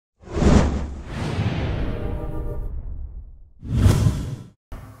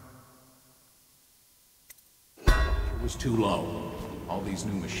was too low. All these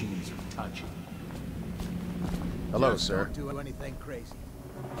new machines are touchy. Hello, Just sir. Don't do anything crazy.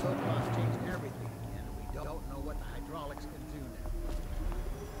 Zoltan's changed everything again, and we don't know what the hydraulics can do now.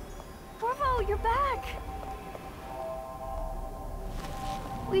 Corvo, you're back!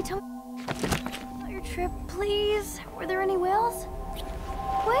 Will you tell me about your trip, please? Were there any whales?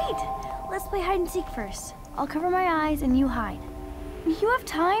 Wait! Let's play hide and seek first. I'll cover my eyes and you hide. You have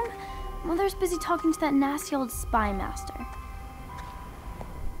time? Mother's busy talking to that nasty old spy master.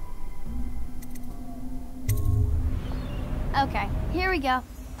 Okay, here we go.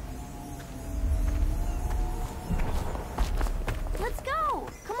 Let's go!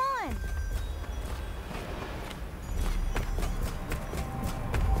 Come on!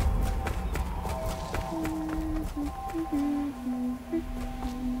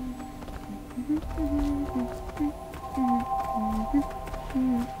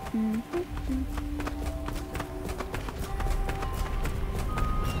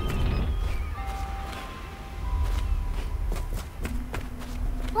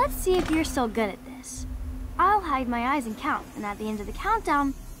 Let's see if you're still good at this. I'll hide my eyes and count, and at the end of the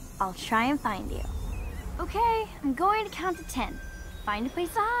countdown, I'll try and find you. Okay, I'm going to count to 10. Find a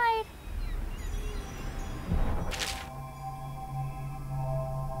place to hide.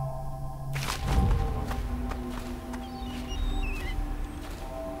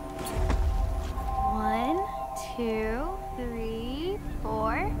 One, 2, 3,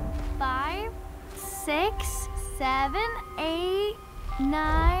 4, 5, 6, 7, 8,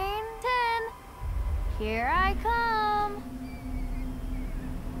 9, 10. Here I come.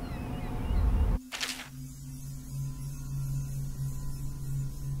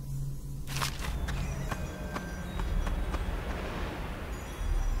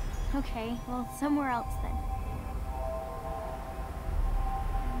 Okay, well, somewhere else then.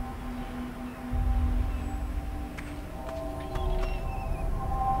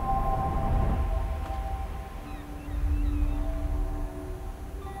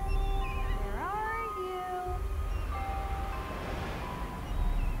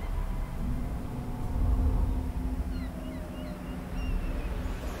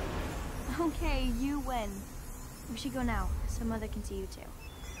 Okay, you win. We should go now, so Mother can see you too.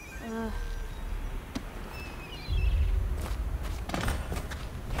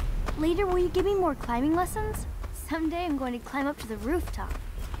 Later, will you give me more climbing lessons? Someday I'm going to climb up to the rooftop.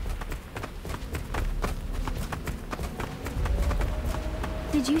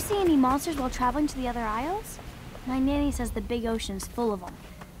 Did you see any monsters while traveling to the other isles? My nanny says the big ocean's full of them,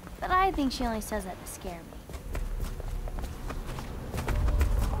 but I think she only says that to scare me.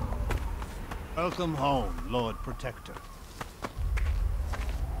 Welcome home, Lord Protector.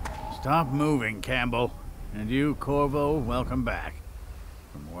 Stop moving, Campbell. And you, Corvo, welcome back.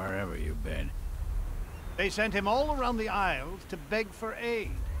 From wherever you've been. They sent him all around the Isles to beg for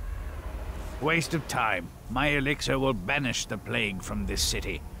aid. Waste of time. My elixir will banish the plague from this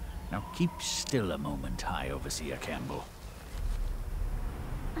city. Now keep still a moment, High Overseer Campbell.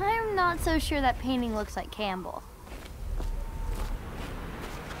 I'm not so sure that painting looks like Campbell.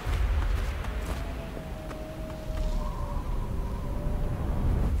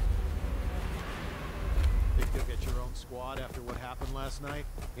 Squad after what happened last night?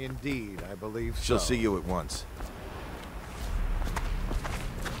 Indeed, I believe so. She'll see you at once.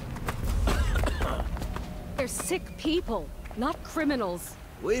 They're sick people, not criminals.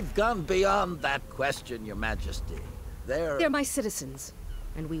 We've gone beyond that question, Your Majesty. They're my citizens,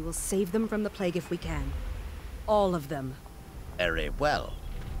 and we will save them from the plague if we can. All of them. Very well.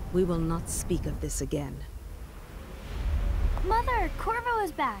 We will not speak of this again. Mother, Corvo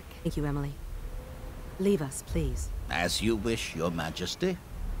is back. Thank you, Emily. Leave us, please. As you wish, Your Majesty.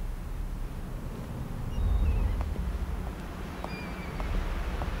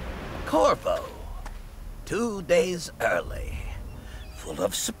 Corvo. 2 days early. Full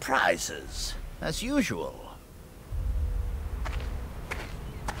of surprises, as usual.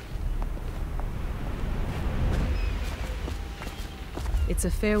 It's a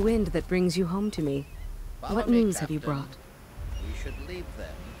fair wind that brings you home to me. Follow What me, news have you Captain. brought? We should leave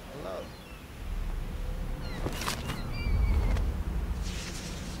them alone.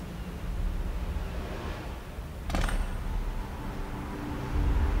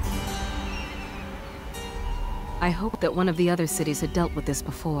 I hope that one of the other cities had dealt with this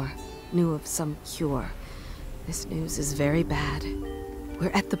before, knew of some cure. This news is very bad.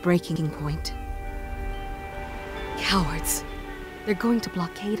 We're at the breaking point. Cowards. They're going to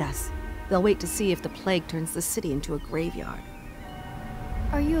blockade us. They'll wait to see if the plague turns the city into a graveyard.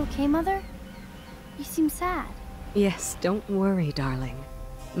 Are you okay, Mother? You seem sad. Yes, don't worry, darling.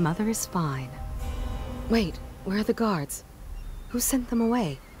 Mother is fine. Wait, Where are the guards? Who sent them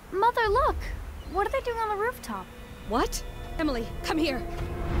away? Mother, look! What are they doing on the rooftop? What? Emily, come here!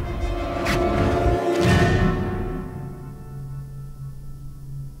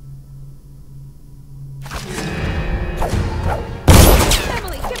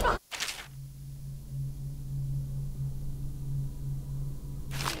 Emily, get back!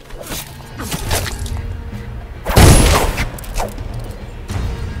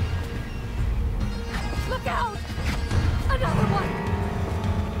 Look out! Another one!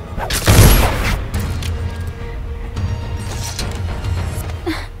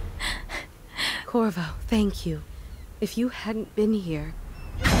 Corvo, thank you. If you hadn't been here...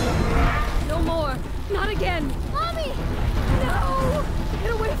 No more! Not again! Mommy! No!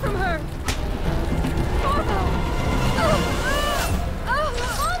 Get away from her! Corvo!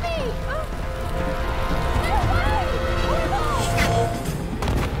 Mommy! Get away!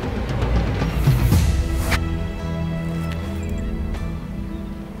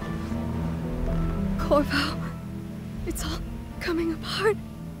 Corvo, it's all coming apart.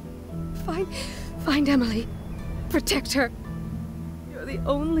 Find Emily. Protect her. You're the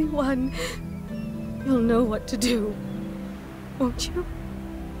only one. You'll know what to do. Won't you?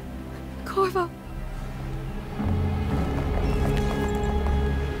 Corvo.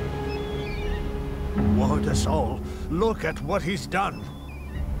 Ward us all. Look at what he's done.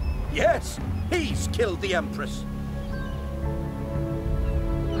 Yes, he's killed the Empress.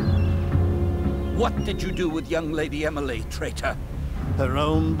 What did you do with young Lady Emily, traitor? Her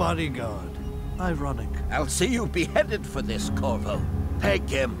own bodyguard. Ironic. I'll see you beheaded for this, Corvo. Peg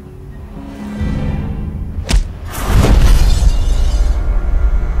him.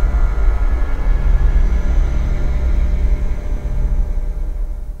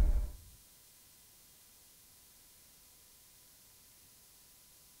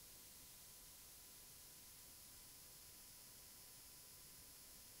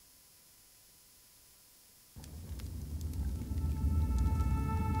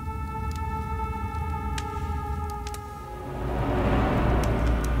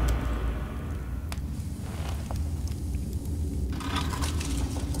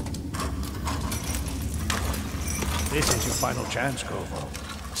 This is your final chance, Corvo.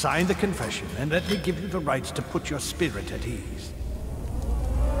 Sign the confession, and let me give you the rights to put your spirit at ease.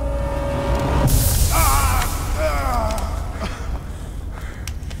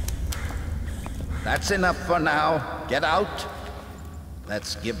 That's enough for now. Get out.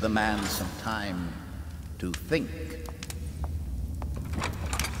 Let's give the man some time to think.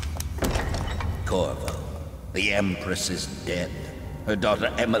 Corvo, the Empress is dead. Her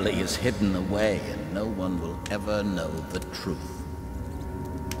daughter Emily is hidden away, and no one will ever know the truth.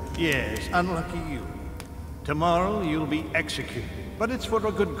 Yes, unlucky you. Tomorrow you'll be executed, but it's for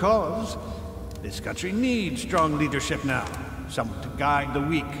a good cause. This country needs strong leadership now, someone to guide the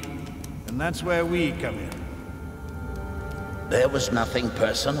weak. And that's where we come in. There was nothing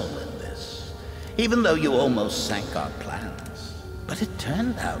personal in this, even though you almost sank our plans. But it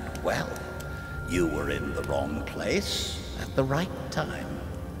turned out well. You were in the wrong place at the right time,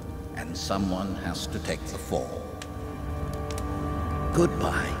 and someone has to take the fall.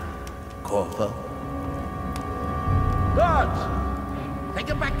 Goodbye, Corvo. Guards! Take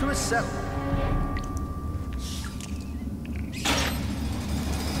him back to his cell.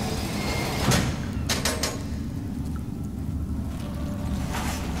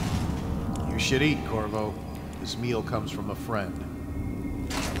 You should eat, Corvo. This meal comes from a friend.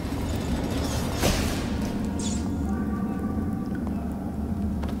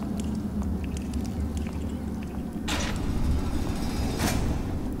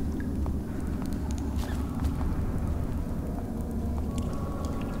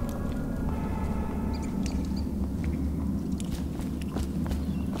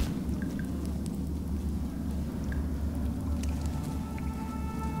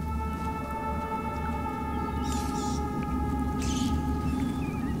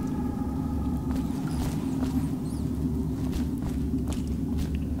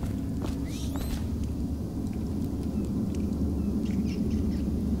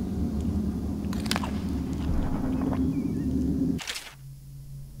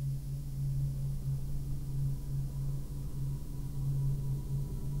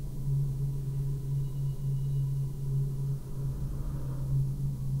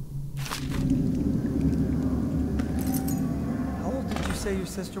 Say your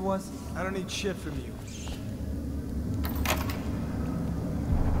sister was? I don't need shit from you.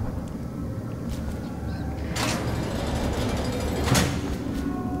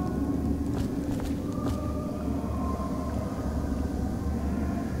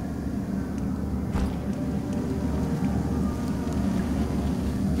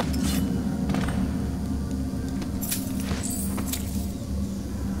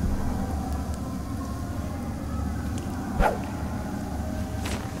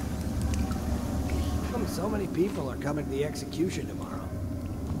 many people are coming to the execution tomorrow?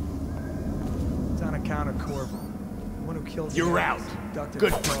 It's on account of Corvo. The one who killed You're the out. guys, abducted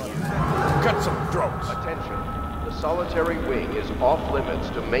Good his for daughter. you. Cut some throats. Attention. The solitary wing is off limits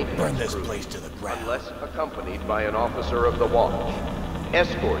to maintenance Burn this crews, place to the ground. unless accompanied by an officer of the watch.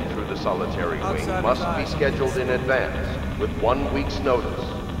 Escort through the solitary wing Outside must of be that. scheduled in advance, with 1 week's notice.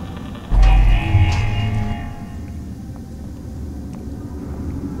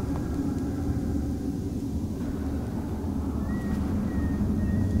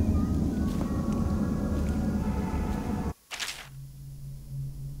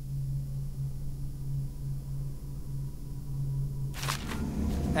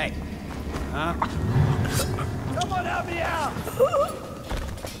 Hey. Huh? Someone help me out!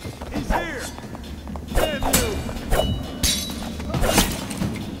 He's here! Damn you!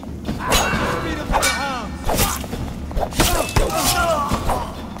 Beat him to the house!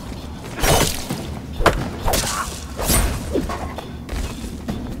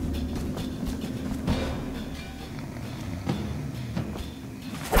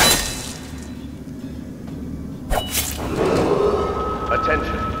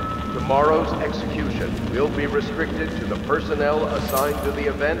 Attention. Tomorrow's execution will be restricted to the personnel assigned to the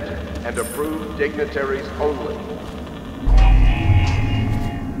event and approved dignitaries only.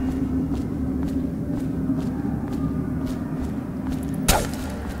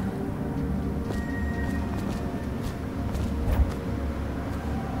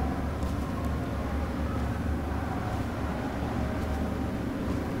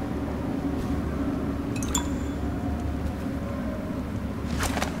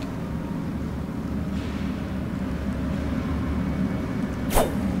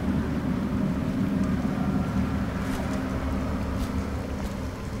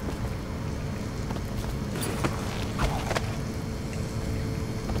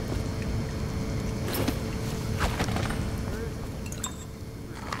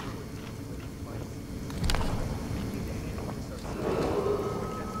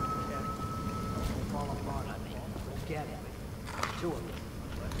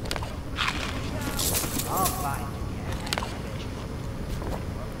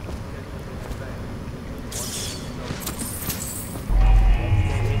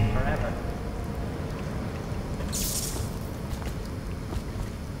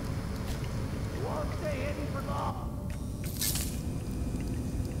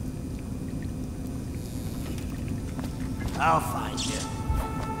 I'll find you.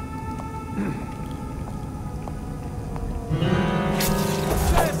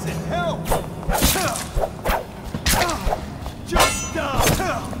 Assassin, help! Just stop!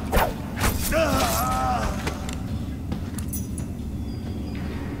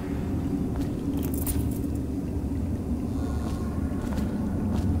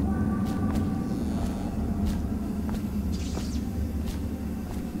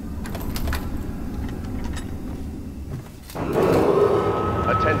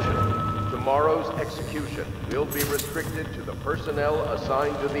 Attention. Tomorrow's execution will be restricted to the personnel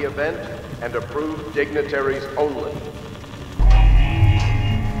assigned to the event and approved dignitaries only.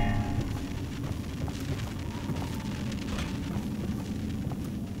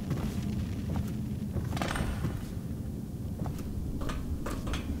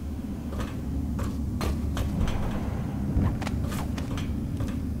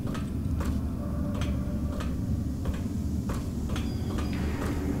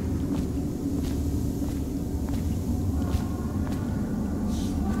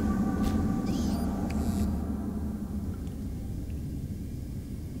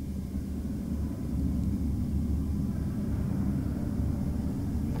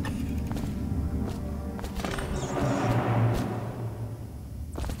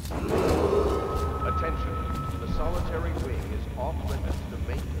 Attention. The solitary wing is off limits to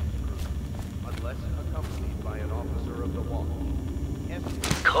maintenance crews, unless accompanied by an officer of the watch.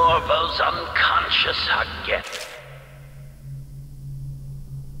 Corvo's unconscious again.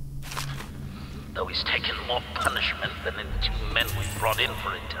 Though he's taken more punishment than the 2 men we brought in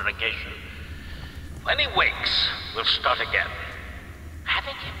for interrogation. When he wakes, we'll start again.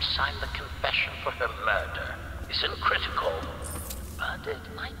 Having him sign the confession for her murder isn't critical, but it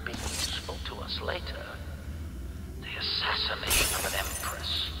might be useful to us later. The assassination of an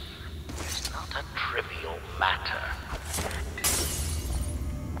empress is not a trivial matter.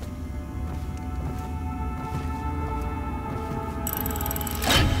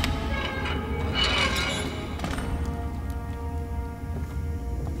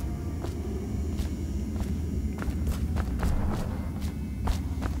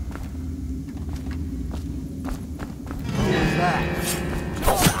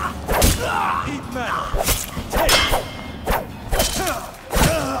 Eat metal!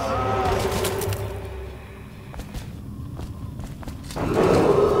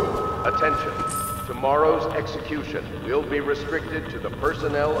 Attention. Tomorrow's execution will be restricted to the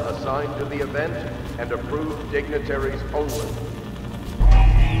personnel assigned to the event and approved dignitaries only.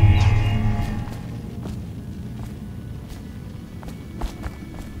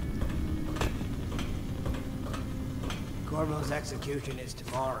 Corvo's execution is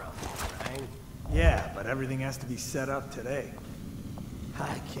tomorrow, right? Yeah, but everything has to be set up today.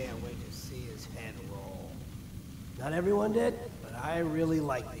 I can't wait to see his head roll. Not everyone did, but I really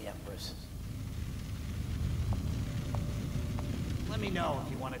like the Empress. Let me know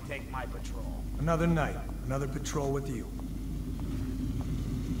if you want to take my patrol. Another night, another patrol with you.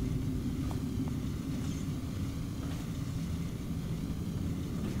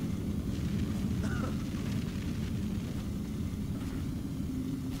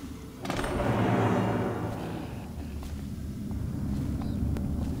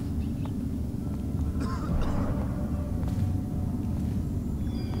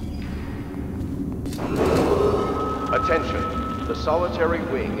 Attention. The solitary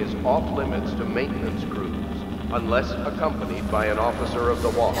wing is off limits to maintenance crews, unless accompanied by an officer of the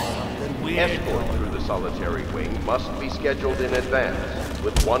watch. Escort through the solitary wing must be scheduled in advance,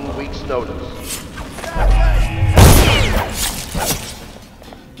 with 1 week's notice.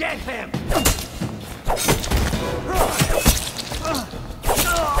 Get him!